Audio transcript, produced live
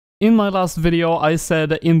in my last video, I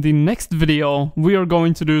said in the next video, we are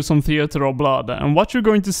going to do some Theater of Blood. And what you're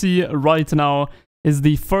going to see right now is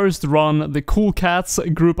the first run the Cool Cats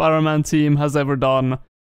group Ironman team has ever done.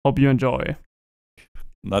 Hope you enjoy.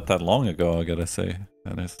 Not that long ago, I gotta say.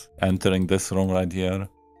 And it's entering this room right here.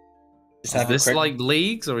 Is this like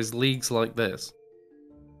leagues, or is leagues like this?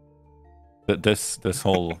 This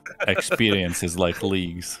whole experience is like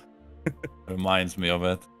leagues. Reminds me of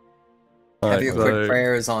it. Have your quick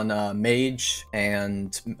prayers on Mage,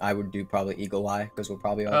 and I would do probably Eagle Eye, because we'll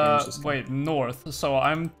probably all wait, north. So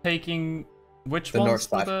I'm taking which the ones north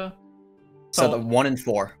for side. the... So the 1 and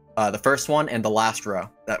 4. The first one and the last row.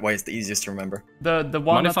 That way it's the easiest to remember. The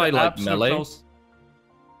one if I like melee?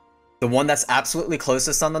 The one that's absolutely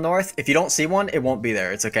closest on the north. If you don't see one, it won't be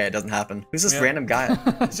there. It's okay. It doesn't happen. Who's this random guy?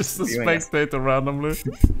 Just a spectator randomly.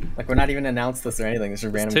 Like, we're not even announced this or anything. This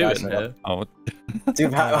is random guys. Oh.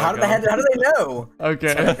 Dude, how do they know?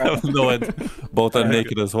 Okay. No, both are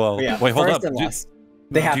naked as well. Yeah, wait, hold up.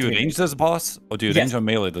 They have do you range this boss, or do you range or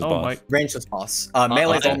melee this boss? Range this boss.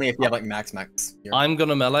 Melee is only if you have like max. I'm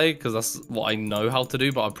gonna melee because that's what I know how to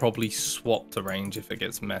do, but I'll probably swap to range if it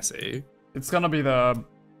gets messy. It's gonna be the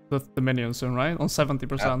minion soon, right? On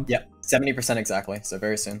 70%. Yep, 70% exactly. So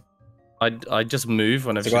very soon. I just move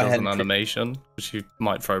whenever she does an animation, but she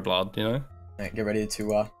might throw blood, you know. Alright, get ready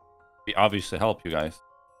to We obviously help you guys.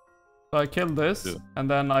 So I killed this, and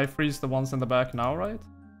then I freeze the ones in the back now, right?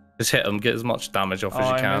 Just hit them, get as much damage off as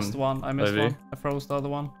you can. I missed one. I missed one. I froze the other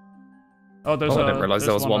one. Oh, there's I didn't realize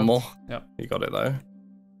there was one more. Yep. You got it though.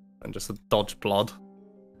 And just dodge blood.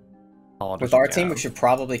 With our team, we should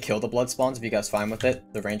probably kill the blood spawns if you guys fine with it.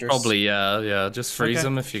 The rangers. Probably, yeah. Just freeze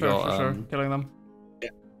them if you got. Sure. Killing them. Yeah.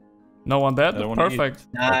 No one dead. Perfect.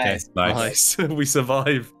 Nice. Okay, nice. We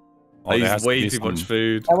survive. I used way too much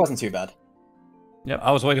food. That wasn't too bad. Yeah.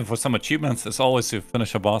 I was waiting for some achievements. It's always to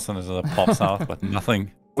finish a boss and it pops out, but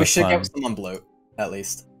nothing. We should get someone bloat, at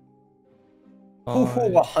least. Ooh,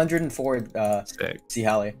 104 C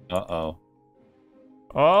Halley. Uh-oh.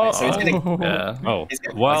 Oh, right, so he's gonna, yeah. Oh, he's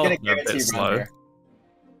gonna, well, he's gonna guarantee slow. Here.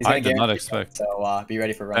 He's gonna I did not expect. So be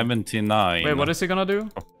ready for run. 79. Wait, what is he gonna do?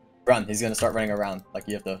 Run. He's gonna start running around. Like,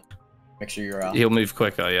 you have to make sure you're out. He'll move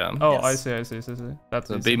quicker, yeah. Oh, yes. I see. That's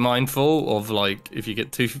so be mindful of, like, if you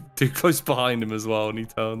get too close behind him as well and he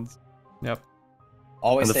turns. Yep.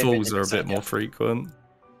 Always. And the falls are a bit more frequent.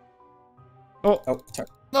 Oh, turn.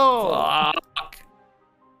 No. Fuck.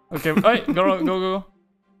 Okay, hey, go.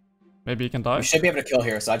 Maybe you can die. We should be able to kill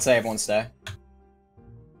here, so I'd say everyone stay.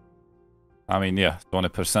 I mean, yeah,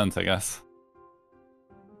 20%, I guess.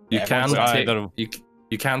 You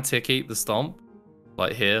can tick the stomp,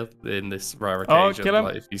 like here in this rare occasion. Oh, kill him.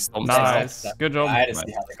 Like if you stomp nice. Good job. I had to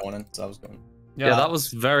see how they're going in, so I was going. Yeah, that was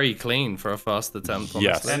very clean for a first attempt. Honestly.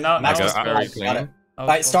 Yes. And now was very clean.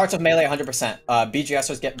 Alright, starts with melee 100%.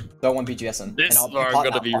 BGSers throw one BGS in. This is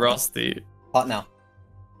gonna be rusty. Hot now.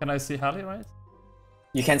 Can I see Hallie, right?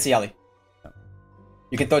 You can see Ellie. Yeah.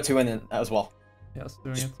 You can throw 2 in as well. Yes,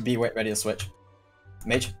 doing Just it. be ready to switch.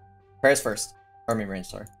 Mage, prayers first. Or range,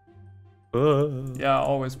 sorry. Yeah,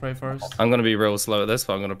 always pray first. I'm gonna be real slow at this,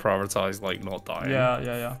 but I'm gonna prioritize like not dying.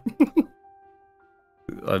 Yeah.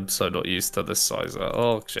 I'm so not used to this size.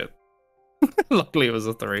 Oh shit. Luckily it was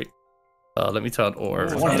a 3. Let me turn aura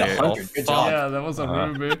retaliate off. Good job. Yeah, that was a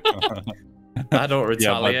ruby. I don't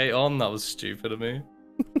retaliate on. That was stupid of me.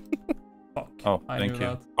 Fuck. Oh, thank you.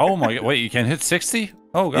 That. Oh my god, wait, you can hit 60?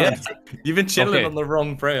 Oh god. Yeah. You've been chilling on the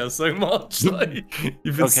wrong prayer so much. Like,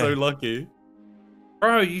 you've been so lucky.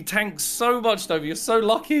 Bro, you tank so much though. You're so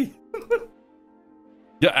lucky.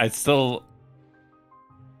 Yeah, I still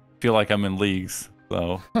feel like I'm in leagues,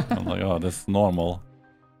 so I'm like, oh, that's normal.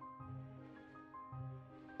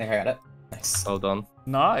 I think I got it. Nice. Well done.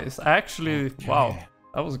 Nice. Actually, wow.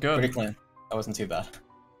 That was good. Pretty clean. That wasn't too bad.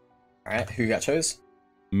 Alright, who got chose?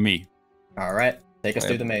 Me. Alright, take us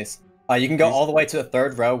through the maze. You can go all the way to the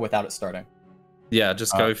 3rd row without it starting. Yeah,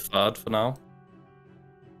 just go 3rd for now.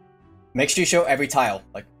 Make sure you show every tile.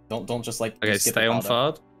 Like, don't just like. Okay, skip stay on 3rd.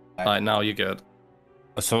 Alright, Alright, now you're good.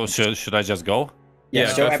 So should I just go? Yeah,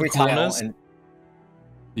 show go every for tile. corners. And...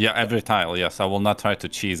 Yeah, every tile, yes. I will not try to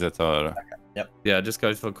cheese it or... Okay. Yep. Yeah, just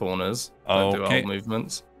go for corners. Don't do all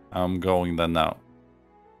movements. I'm going then now.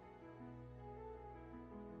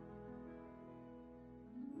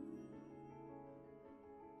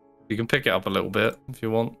 You can pick it up a little bit if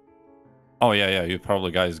you want. Oh, yeah. You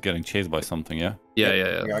probably guys getting chased by something, yeah?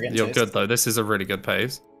 Yeah. You're chased. good, though. This is a really good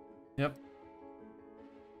pace. Yep.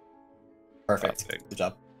 Perfect. Good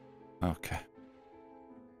job. Okay.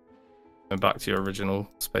 And back to your original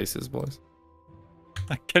spaces, boys.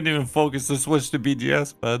 I can't even focus to switch to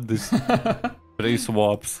BGS, man. This 3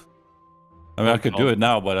 swaps. I mean, I could do it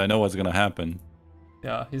now, but I know what's gonna happen.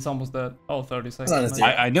 Yeah, he's almost dead. Oh, 30 seconds.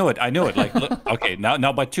 I knew it. I knew it. Like, look, okay,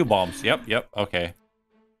 now by 2 bombs. Yep. Okay.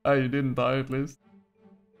 Oh, you didn't die at least.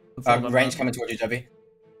 Range coming towards you, Jebby.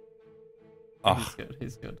 Oh. He's good.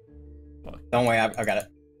 He's good. Fuck. Don't worry, I got it.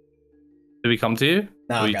 Did we come to you?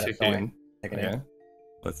 No, Or I you got it. took Don't it worry. in? Take it Okay. in.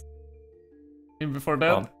 Let's. In before dead.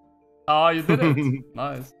 Gone. Oh, you did it.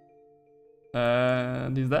 Nice.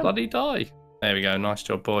 And he's dead. Bloody die. There we go. Nice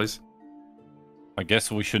job, boys. I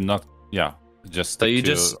guess we should not. Yeah. Just So stick you to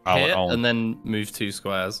just our hit own. and then move 2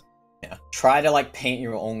 squares. Yeah. Try to like paint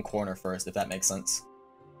your own corner first, if that makes sense.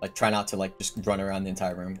 Like try not to like just run around the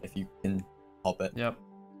entire room if you can help it. Yep.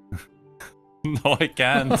 No, I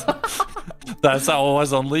can't. That's how I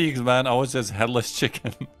was on leagues, man. I was just headless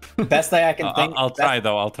chicken. Best thing I can think. I'll try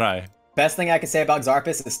though. I'll try. Best thing I can say about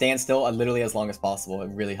Zarpus is stand still literally as long as possible.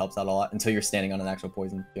 It really helps out a lot until you're standing on an actual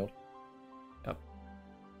poison field. Yep.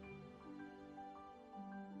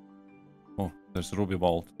 Oh, there's Ruby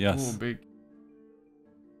Bolt. Yes. Ooh, big.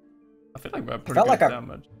 I feel like we have pretty felt good like our-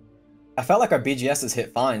 damage. I felt like our BGSs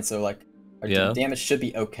hit fine, so like our Yeah. damage should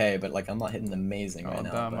be okay, but like I'm not hitting amazing Oh right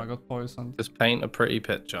now. damn, but- I got poisoned. Just paint a pretty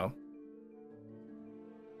picture.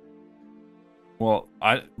 Well,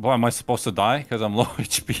 what am I supposed to die? Because I'm low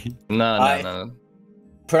HP. No.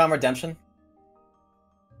 Put on redemption.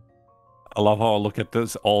 I love how I look at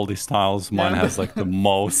this. All these tiles. Mine Yeah. has like the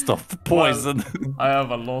most of the poison. I have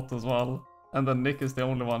a lot as well. And then Nick is the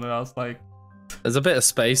only one who has like... There's a bit of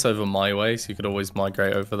space over my way, so you could always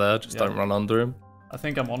migrate over there. Just Yeah. don't run under him. I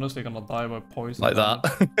think I'm honestly gonna die by poison. Like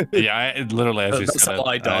that. Yeah, it literally as you That's said. how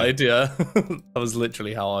I died, yeah. That was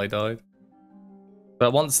literally how I died.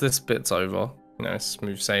 But once this bit's over, you know,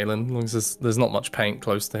 smooth sailing. As long as there's not much paint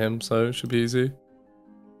close to him, so it should be easy.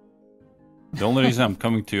 The only reason I'm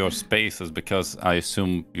coming to your space is because I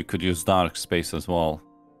assume you could use dark space as well.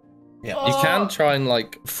 Yeah. You can try and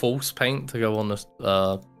like force paint to go on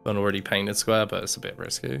an already painted square, but it's a bit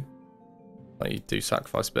risky. Like you do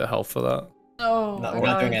sacrifice a bit of health for that. No, No, I we're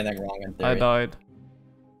not doing died. anything wrong in I theory. died.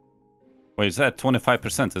 Wait, is that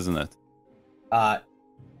 25%, isn't it?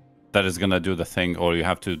 That is gonna do the thing, or you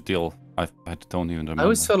have to deal. I don't even remember. I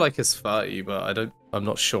always feel like it's 30, but I'm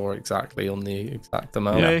not sure exactly on the exact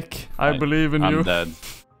amount. Yeah. Nick, I believe in I'm you. dead.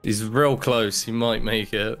 He's real close. He might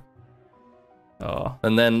make it. Oh,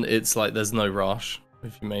 And then it's like there's no rush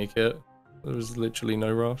if you make it. There's literally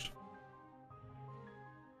no rush.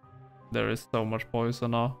 there is so much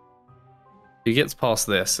poison now. He gets past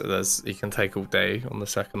this, he can take all day on the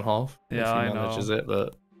second half. Yeah, if I he manages know. it,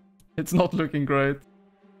 but It's not looking great.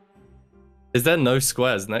 is there no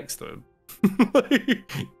squares next to him?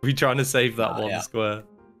 We trying to save that one yeah. square.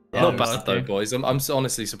 Yeah, Not there's- bad though, boys. I'm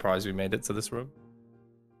honestly surprised we made it to this room.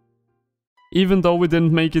 Even though we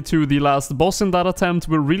didn't make it to the last boss in that attempt,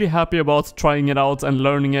 we're really happy about trying it out and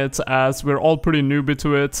learning it, as we're all pretty newbie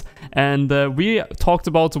to it. And we talked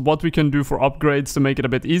about what we can do for upgrades to make it a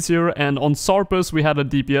bit easier, and on Zarpus we had a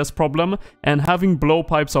DPS problem, and having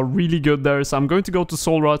blowpipes are really good there, so I'm going to go to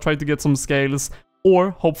Solra, try to get some scales, or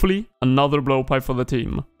hopefully another blowpipe for the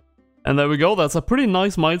team. And there we go, that's a pretty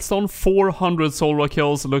nice milestone. 400 Solra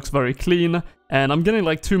kills, looks very clean. And I'm getting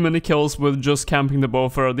like too many kills with just camping the bow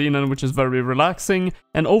for Adinen, which is very relaxing.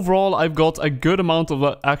 And overall, I've got a good amount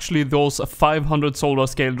of actually those 500 Solra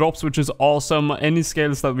scale drops, which is awesome. Any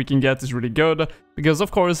scales that we can get is really good. Because of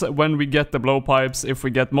course, when we get the blowpipes, if we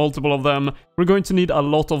get multiple of them, we're going to need a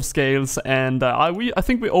lot of scales. And I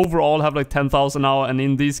think we overall have like 10,000 now, and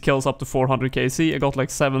in these kills up to 400 KC, I got like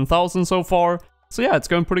 7,000 so far. So yeah, it's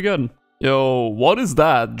going pretty good. Yo, what is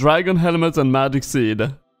that? Dragon Helmet and Magic Seed.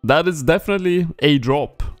 That is definitely a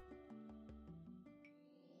drop.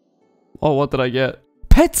 Oh, what did I get?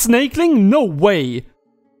 Pet Snakeling? No way!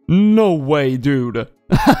 No way, dude.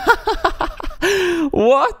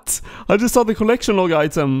 What? I just saw the collection log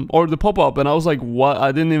item, or the pop-up, and I was like, what?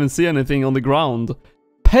 I didn't even see anything on the ground.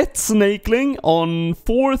 Pet Snakeling on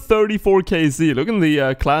 434 KC. Look in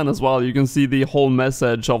the clan as well. You can see the whole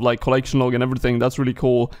message of like collection log and everything. That's really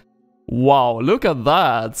cool. Wow, look at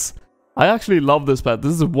that. I actually love this pet.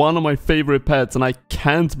 This is one of my favorite pets, and I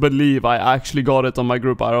can't believe I actually got it on my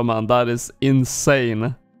group Ironman. That is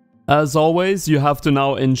insane. As always, you have to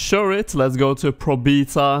now insure it. Let's go to Pro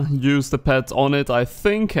Beta, use the pet on it, I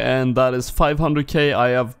think, and that is 500k. I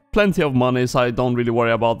have plenty of money, so I don't really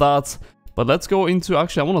worry about that. But let's go into,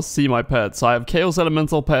 actually, I want to see my pets. So I have Chaos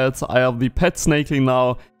Elemental pet, I have the Pet Snakeling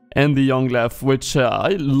now, and the Younglef, which I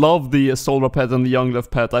love the Solra pet and the Younglef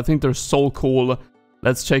pet. I think they're so cool.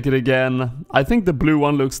 Let's check it again. I think the blue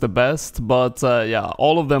one looks the best, but yeah,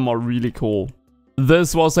 all of them are really cool.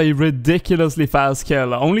 This was a ridiculously fast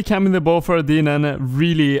kill, only camming the bow for Adinen,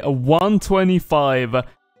 really 125.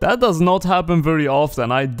 That does not happen very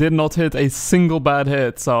often. I did not hit a single bad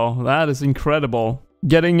hit, so that is incredible.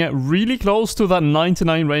 Getting really close to that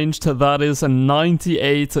 99 range, that is a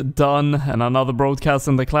 98 done, and another broadcast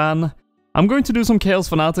in the clan. I'm going to do some Chaos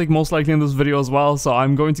Fanatic most likely in this video as well, so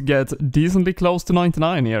I'm going to get decently close to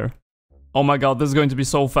 99 here. Oh my god, this is going to be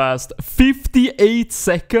so fast. 58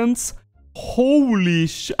 seconds? Holy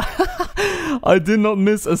sh... I did not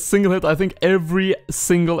miss a single hit. I think every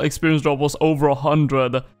single experience drop was over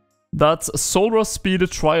 100. That's Solra Speed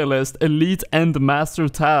Trialist, Elite and Master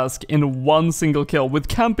Task in one single kill, with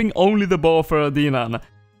camping only the bow for Adinan.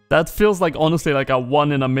 That feels like honestly like a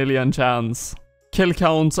 1 in a million chance. Kill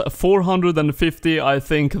count 450, I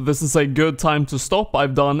think this is a good time to stop.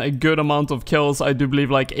 I've done a good amount of kills, I do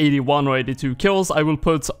believe like 81 or 82 kills. I will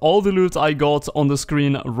put all the loot I got on the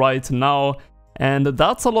screen right now. And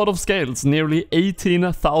that's a lot of scales, nearly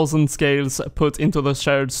 18,000 scales put into the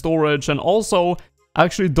shared storage. And also,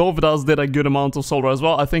 actually Dovidas did a good amount of Solra as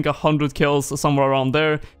well, I think 100 kills, somewhere around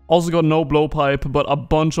there. Also got no Blowpipe, but a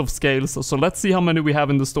bunch of scales. So let's see how many we have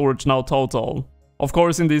in the storage now total. Of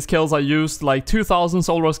course, in these kills I used like 2,000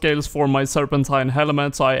 Solra scales for my Serpentine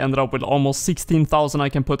helmet, so I ended up with almost 16,000 I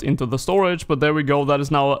can put into the storage, but there we go, that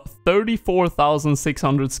is now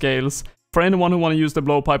 34,600 scales for anyone who want to use the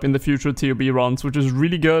Blowpipe in the future TOB runs, which is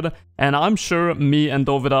really good, and I'm sure me and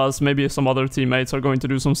Dovidas, maybe some other teammates, are going to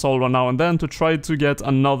do some Solra now and then to try to get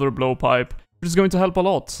another Blowpipe, which is going to help a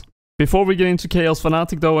lot. Before we get into Chaos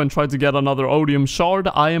Fanatic though and try to get another Odium Shard,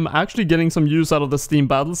 I am actually getting some use out of the Steam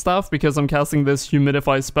Battle Staff because I'm casting this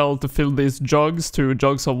Humidify spell to fill these jugs to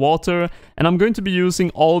jugs of water, and I'm going to be using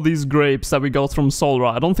all these grapes that we got from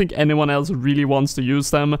Solra. I don't think anyone else really wants to use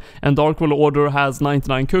them, and Darkwill Order has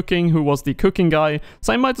 99 Cooking, who was the cooking guy,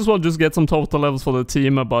 so I might as well just get some total levels for the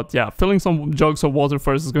team, but yeah, filling some jugs of water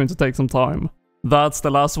first is going to take some time. That's the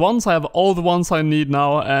last ones. I have all the ones I need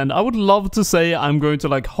now, and I would love to say I'm going to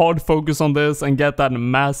like hard focus on this and get that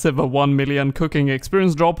massive 1 million cooking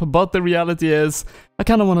experience drop, but the reality is I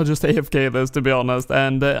kind of want to just AFK this, to be honest,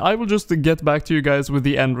 and I will just get back to you guys with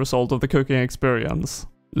the end result of the cooking experience.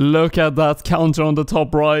 Look at that counter on the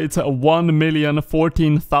top right,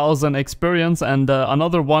 1,014,000 experience, and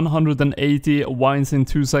another 180 wines in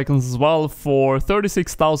 2 seconds as well for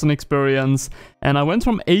 36,000 experience, and I went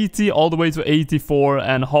from 80 all the way to 84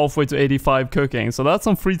 and halfway to 85 cooking, so that's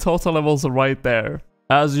some free total levels right there.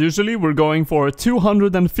 As usually, we're going for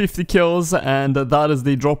 250 kills, and that is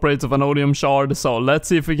the drop rate of an Odium Shard, so let's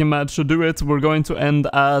see if we can manage to do it. We're going to end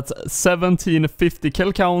at 1750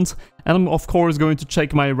 kill count, and I'm of course going to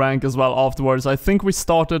check my rank as well afterwards. I think we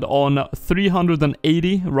started on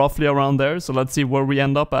 380, roughly around there, so let's see where we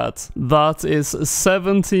end up at. That is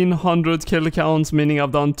 1700 kill count, meaning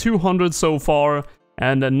I've done 200 so far,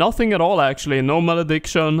 and nothing at all actually. No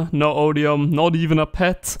Malediction, no Odium, not even a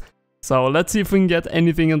pet. So let's see if we can get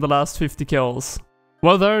anything in the last 50 kills.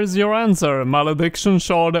 Well, there's your answer. Malediction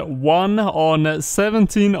Shard 1 on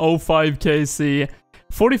 1705 KC.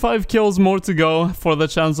 45 kills more to go for the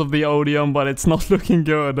chance of the Odium, but it's not looking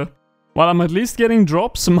good. Well, I'm at least getting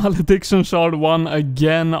drops. Malediction Shard 1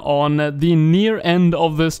 again on the near end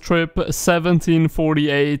of this trip,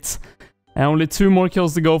 1748. And only 2 more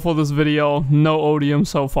kills to go for this video. No Odium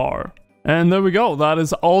so far. And there we go, that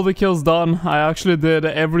is all the kills done. I actually did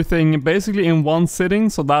everything basically in one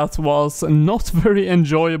sitting, so that was not very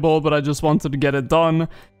enjoyable, but I just wanted to get it done.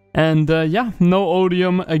 And yeah, no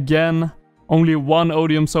Odium again. Only 1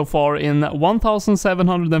 Odium so far in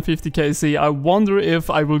 1750 KC. I wonder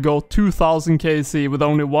if I will go 2000 KC with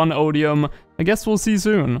only 1 Odium. I guess we'll see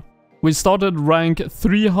soon. We started rank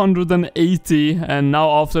 380, and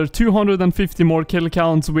now after 250 more kill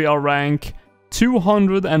counts, we are rank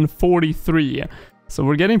 243. So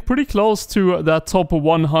we're getting pretty close to that top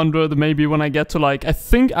 100, maybe when I get to like, I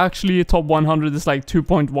think actually top 100 is like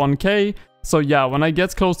 2.1k. So yeah, when I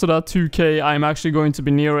get close to that 2k, I'm actually going to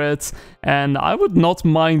be near it, and I would not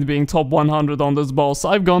mind being top 100 on this boss.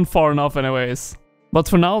 I've gone far enough anyways. But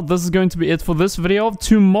for now, this is going to be it for this video.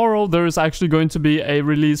 Tomorrow, there is actually going to be a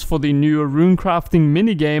release for the new runecrafting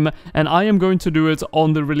minigame, and I am going to do it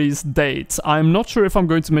on the release date. I'm not sure if I'm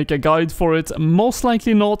going to make a guide for it, most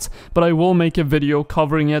likely not, but I will make a video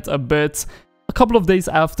covering it a bit a couple of days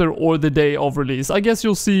after or the day of release. I guess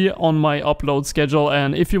you'll see on my upload schedule,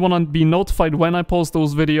 and if you want to be notified when I post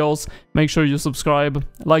those videos, make sure you subscribe,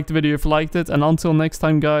 like the video if you liked it, and until next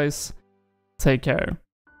time guys, take care.